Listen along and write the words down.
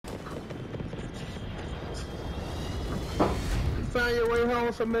find your way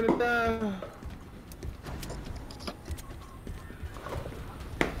home so many times.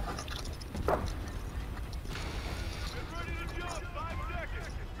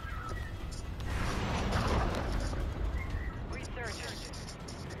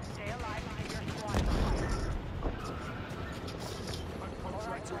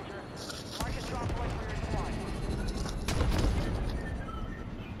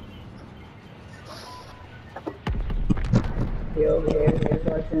 Yo,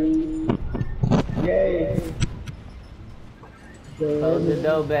 SRT. Yay. Close the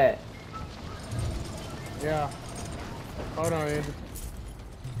door back. Yeah. Hold on, Andy.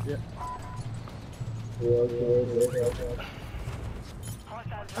 Yeah.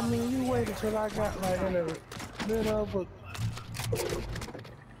 I mean, you waited till I got like in the middle of a...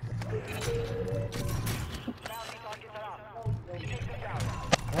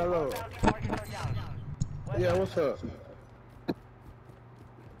 Hello. Yeah, what's up?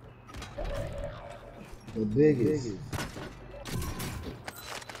 The biggest. You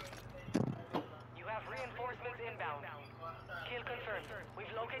have reinforcements inbound. Kill confirmed.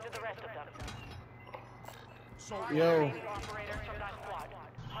 We've located the rest of them. Yo. Operators from that squad.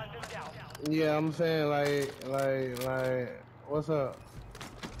 Hunt them down. Yeah, I'm saying like, what's up?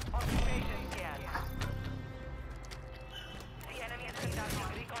 Occupation scan. The enemy is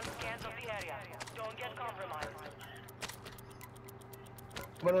conducting recon scans of the area. Don't get compromised.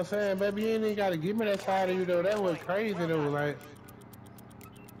 But I'm saying, baby, you ain't even gotta give me that side of you though. That was crazy though, like.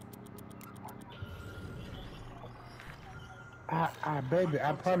 Baby,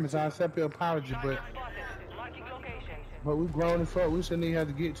 I promise I'll accept your apology, but we grown as fuck. We shouldn't even have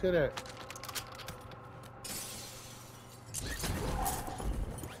to get to that.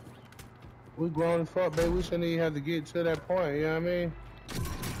 We grown as fuck, baby. We shouldn't even have to get to that point. You know what I mean?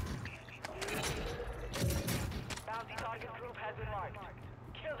 Bounty target group has been marked.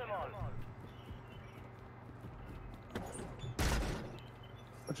 Kill them all.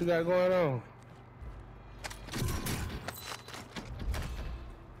 What you got going on?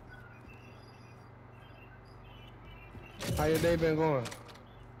 How your day been going?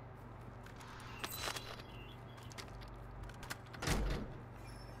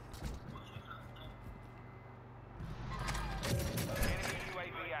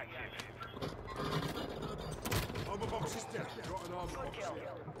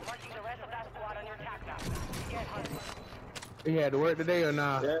 You had to work today or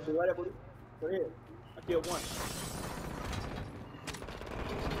not? Yeah, go ahead. I killed one.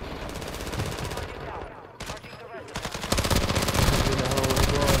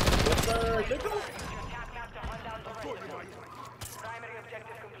 Yes, sir. Primary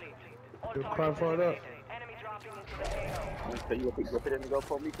objective complete. You crap for it up. Enemy dropping into the AO. So you gonna put it in go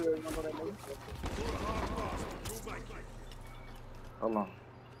for me too? You know that name? Hold on.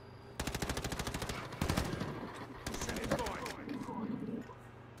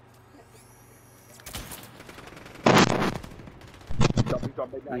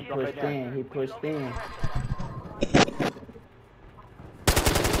 He pushed in. So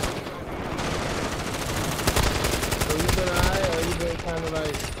you been alright or you been kind of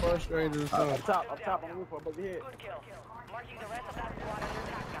like frustrated or something? Up top on the roof over here. Good kill. Marking the rest of that squad on your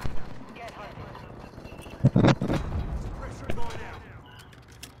attack map. Get hunted.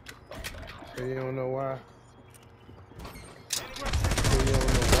 So you don't know why? So you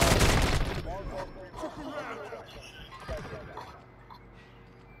don't know why?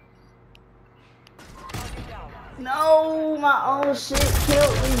 No, my own shit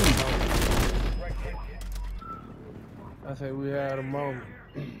killed me. I say we had a moment.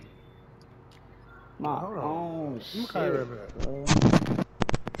 My own shit. Here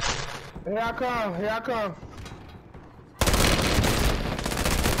I come. Here I come.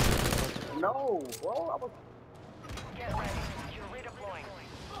 No, bro. I was. Get ready. You're redeploying.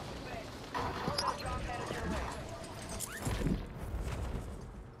 Hostile drop headed your way.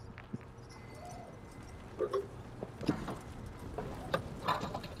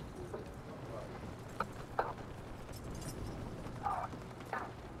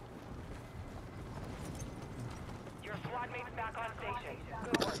 Your squad mates back on station.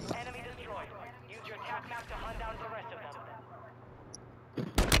 Good work. Enemy destroyed. Use your attack map to hunt down the rest of them.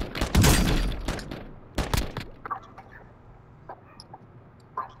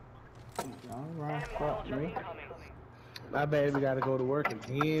 Alright, fuck me. My baby gotta go to work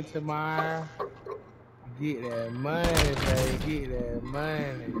again tomorrow. Get that money, baby. Get that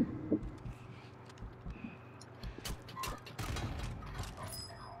money.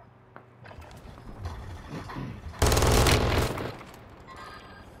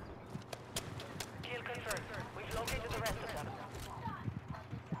 Kill confirmed. We've located the rest of them.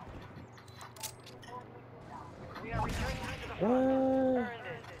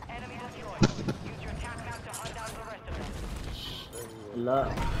 Look.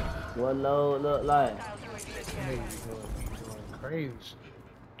 What load look like? Hey, you doing crazy shit.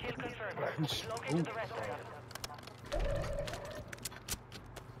 Kill confirmed. Crazy Located shit. the rest of them.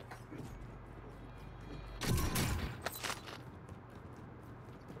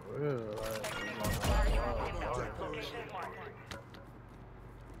 Real, like, Location marked.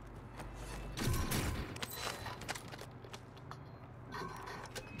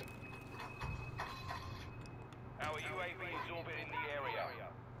 Our UAV is orbiting the area.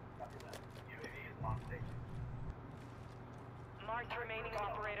 Marked remaining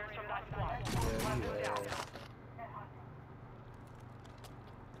operators from that squad. yeah, One move down.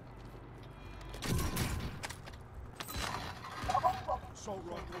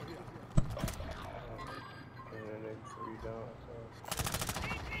 and then free down, so.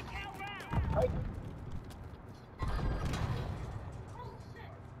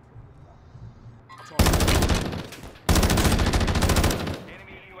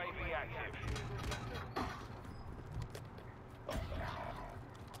 Enemy UAV active.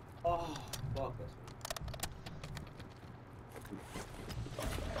 Oh, fuck us.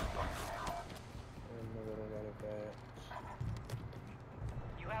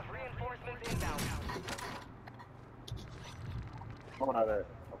 You have reinforcements inbound. Coming out of there.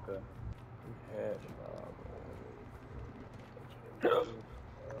 Okay.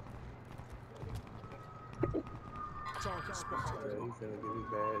 He's gonna get his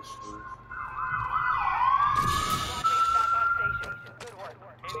bad shoes. Squad mates back on station. Good work.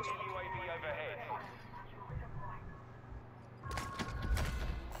 Enemy UAV overhead.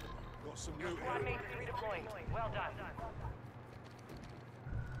 Your squad mates is redeploying. Well done.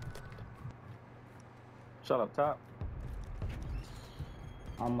 Shut up top.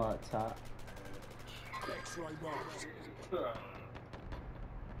 I'm up top.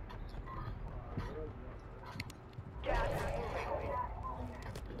 Gas is moving.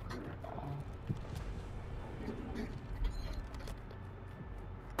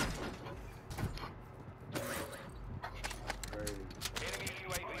 Enemy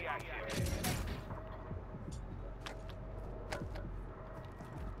UAV active.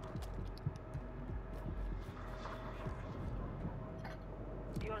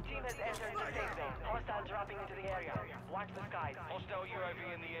 Your team has entered the safe zone. Hostile dropping into the area. Watch the skies. Hostile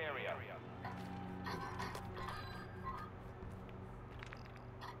UAV in the area.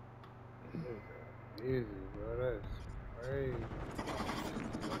 Easy, bro. That's crazy.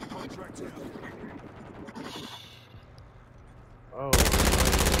 Oh.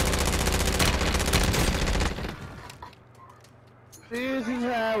 This is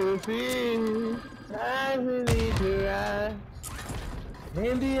how we feel. Time we need to rise.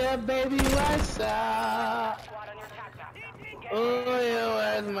 India, baby, what's up? Squad on your attack map. Get Oh,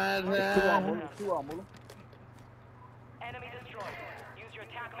 yeah, what's my Two on time? Mula. Two on Mula. enemy destroyed. Use your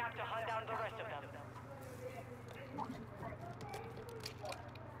attack map to hunt down the rest of them.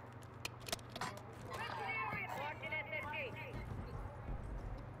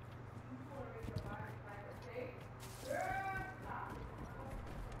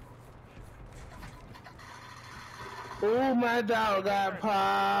 Ooh, my dog got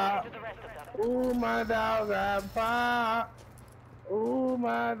popped. To the rest of them. Ooh, my dog got popped. Ooh,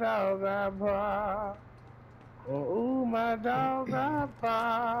 my dog got popped. Ooh, my dog got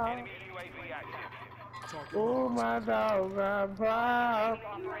popped. Enemy UAV active. Ooh, my dog got popped.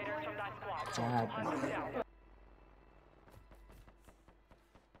 Operators from that squad. God. Hunt them down.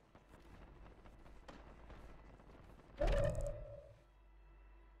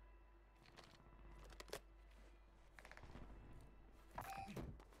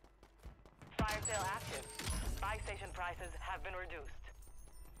 Fire sale active. Buy station prices have been reduced.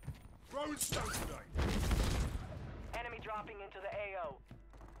 Enemy dropping into the AO.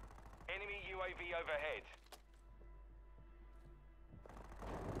 Enemy UAV overhead.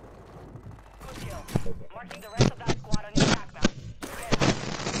 Good kill. Marking the rest of that squad on your attack map.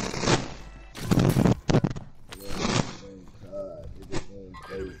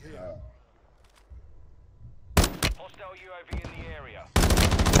 Hostile UAV in the area.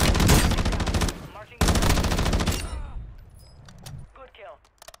 Marking. Good kill.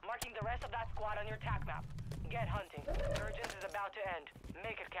 Marking the rest of that squad on your attack map. Get hunting. Urgence is about to end.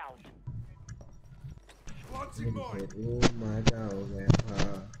 Make it count. Oh my dog got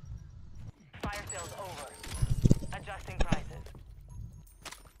popped. Fire sales over. Adjusting prices.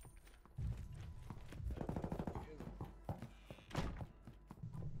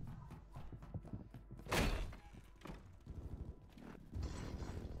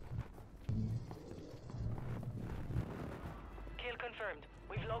 Kill confirmed.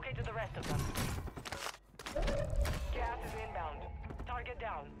 We've located the rest of them. Gas is inbound.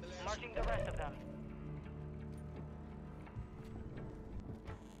 Marking the rest of them.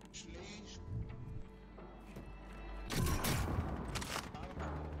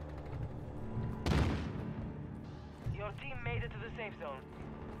 Your team made it to the safe zone.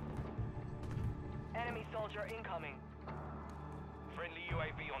 Enemy soldier incoming. Friendly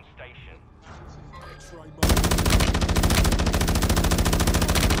UAV on station.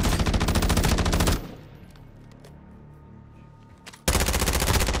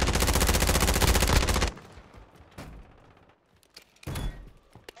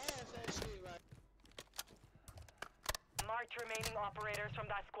 Marked remaining operators from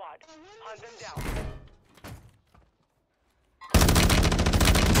that squad. Hunt them down.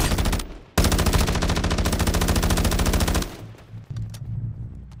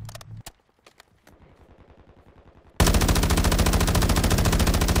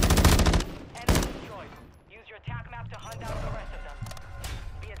 Enemy destroyed. Use your TAC map to hunt down the rest of them.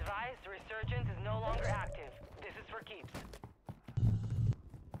 Be advised, Resurgence is no longer active. This is for keeps.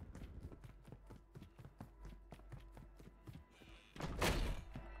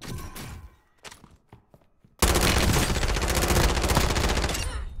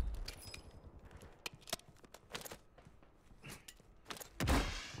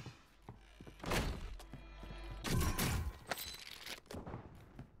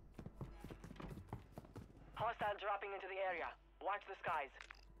 Hostile dropping into the area. Watch the skies.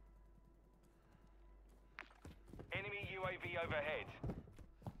 Enemy UAV overhead.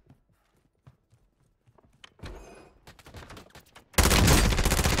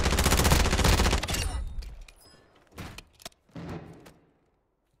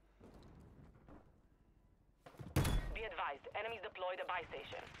 Be advised, enemies deployed a buy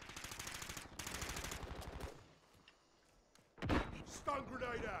station. Stun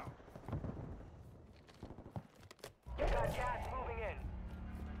grenade out. You got gas moving in.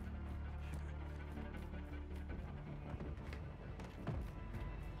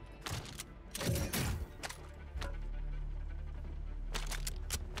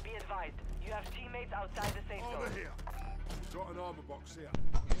 Be advised, you have teammates outside the safe zone. Here. Got an armor box here.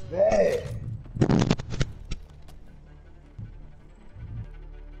 Hey!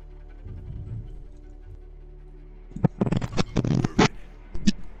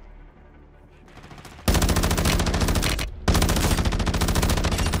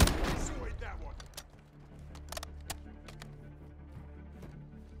 Sorted that one.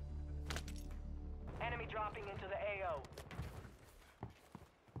 Enemy dropping into the AO.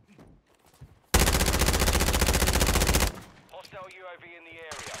 Hostile UAV in the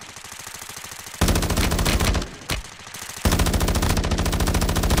area.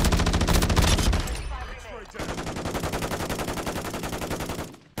 Straight down.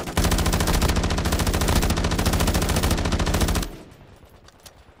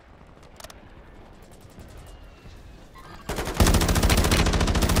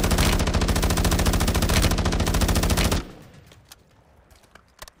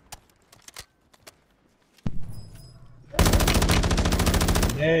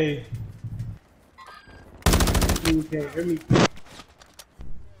 Hey. You can't hear me. You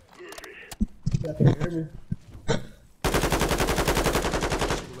can't hear me.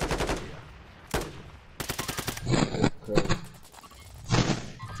 Okay.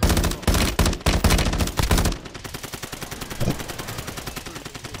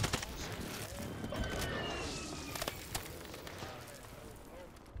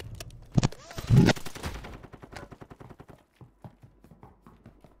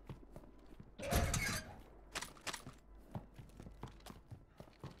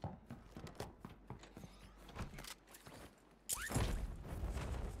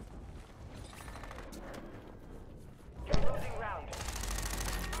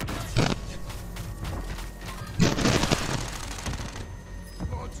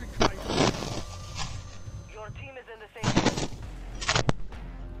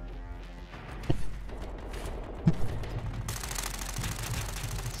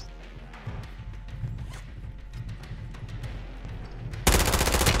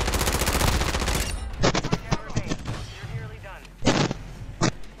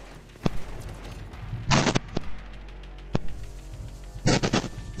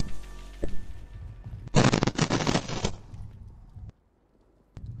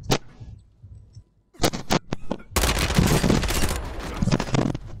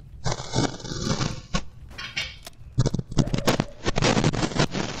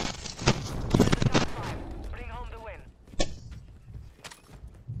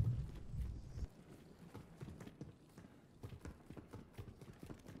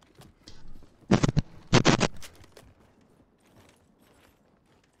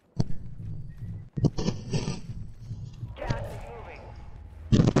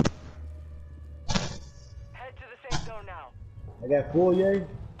 zone now. I got 4 yay.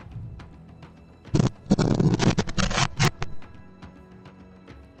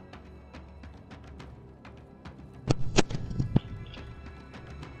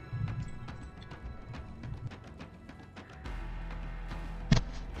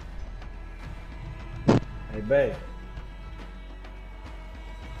 Hey, babe.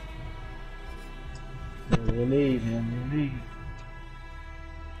 We need, man. We need.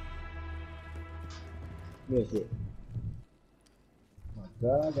 Yes, it. My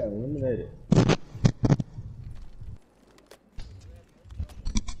God, I got eliminated.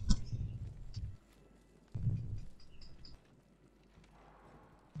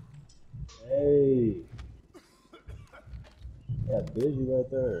 Hey. Got busy right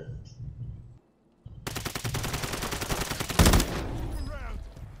there.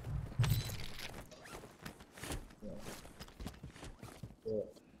 Yeah.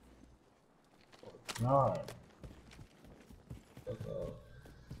 God.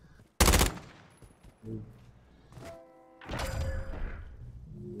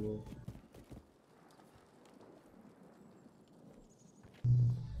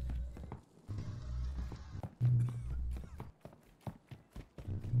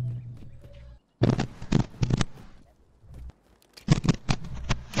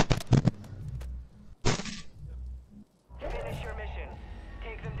 Finish your mission.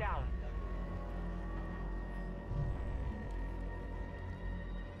 Take them down.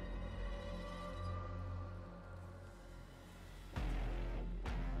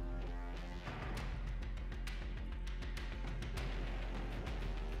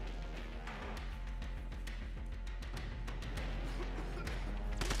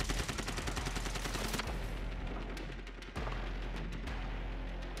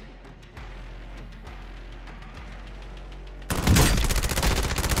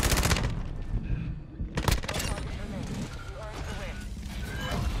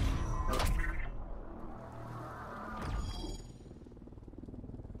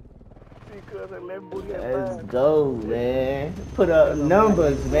 Let's go, man. Put up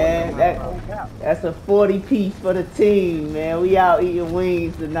numbers, man. That's a 40 piece for the team, man. We out eating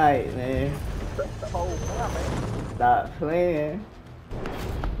wings tonight, man. Stop playing.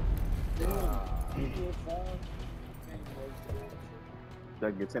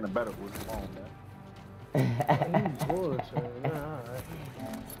 That gets in a better one. Come on, man. Bullshit. Alright.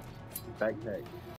 Backpack.